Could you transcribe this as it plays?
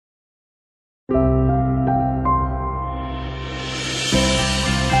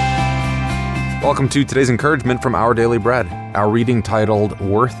Welcome to today's encouragement from Our Daily Bread. Our reading titled,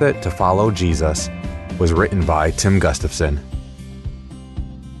 Worth It to Follow Jesus, was written by Tim Gustafson.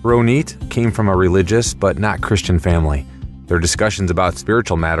 Ronit came from a religious but not Christian family. Their discussions about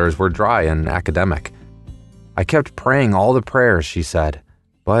spiritual matters were dry and academic. I kept praying all the prayers, she said,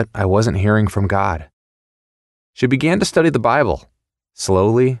 but I wasn't hearing from God. She began to study the Bible.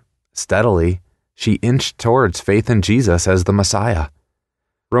 Slowly, steadily, she inched towards faith in Jesus as the Messiah.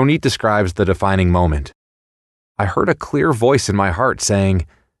 Ronit describes the defining moment. I heard a clear voice in my heart saying,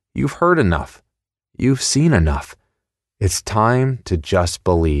 "You've heard enough. You've seen enough. It's time to just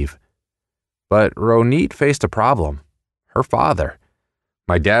believe." But Ronit faced a problem. Her father.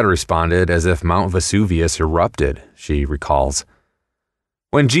 My dad responded as if Mount Vesuvius erupted, she recalls.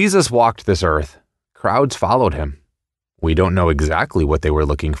 When Jesus walked this earth, crowds followed him. We don't know exactly what they were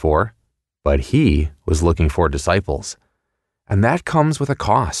looking for, but he was looking for disciples. And that comes with a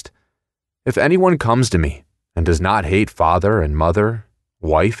cost. If anyone comes to me and does not hate father and mother,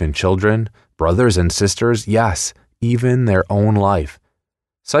 wife and children, brothers and sisters, yes, even their own life,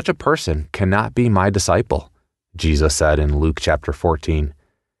 such a person cannot be my disciple, Jesus said in Luke chapter 14.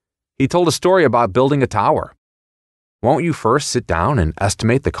 He told a story about building a tower. Won't you first sit down and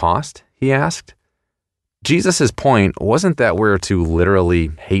estimate the cost? He asked. Jesus' point wasn't that we're to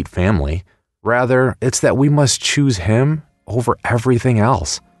literally hate family. Rather, it's that we must choose him over everything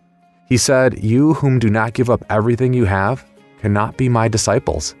else. He said, "You whom do not give up everything you have cannot be my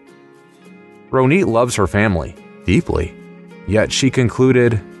disciples." Ronit loves her family deeply, yet she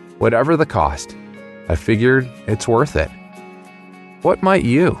concluded, whatever the cost, I figured it's worth it. What might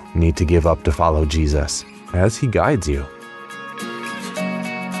you need to give up to follow Jesus as he guides you?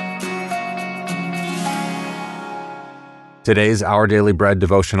 Today's Our Daily Bread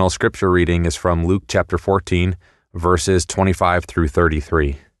devotional scripture reading is from Luke chapter 14, verses 25 through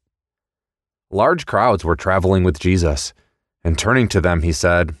 33. Large crowds were traveling with Jesus, and turning to them he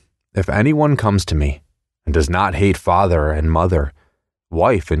said, "If anyone comes to me and does not hate father and mother,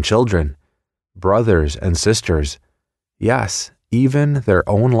 wife and children, brothers and sisters, yes, even their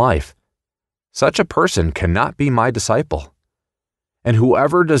own life, such a person cannot be my disciple. And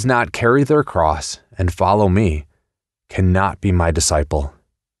whoever does not carry their cross and follow me cannot be my disciple."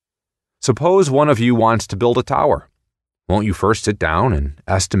 Suppose one of you wants to build a tower. Won't you first sit down and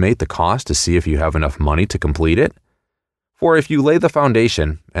estimate the cost to see if you have enough money to complete it? For if you lay the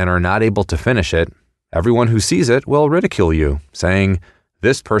foundation and are not able to finish it, everyone who sees it will ridicule you, saying,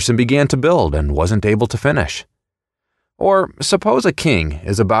 "This person began to build and wasn't able to finish." Or suppose a king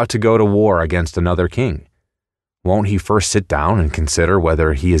is about to go to war against another king. Won't he first sit down and consider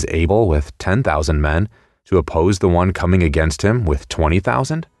whether he is able with 10,000 men to oppose the one coming against him with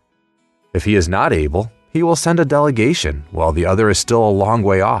 20,000? If he is not able, he will send a delegation while the other is still a long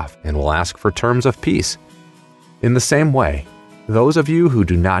way off and will ask for terms of peace. In the same way, those of you who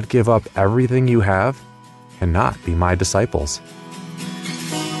do not give up everything you have cannot be my disciples.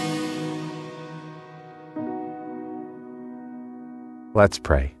 Let's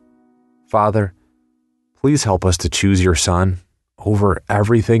pray. Father, please help us to choose your Son over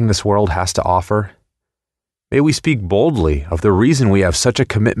everything this world has to offer. May we speak boldly of the reason we have such a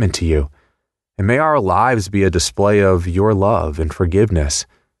commitment to you, and may our lives be a display of your love and forgiveness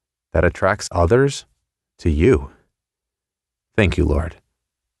that attracts others to you. Thank you, Lord.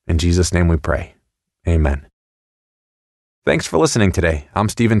 In Jesus' name we pray. Amen. Thanks for listening today. I'm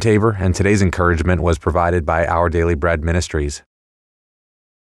Stephen Tabor, and today's encouragement was provided by Our Daily Bread Ministries.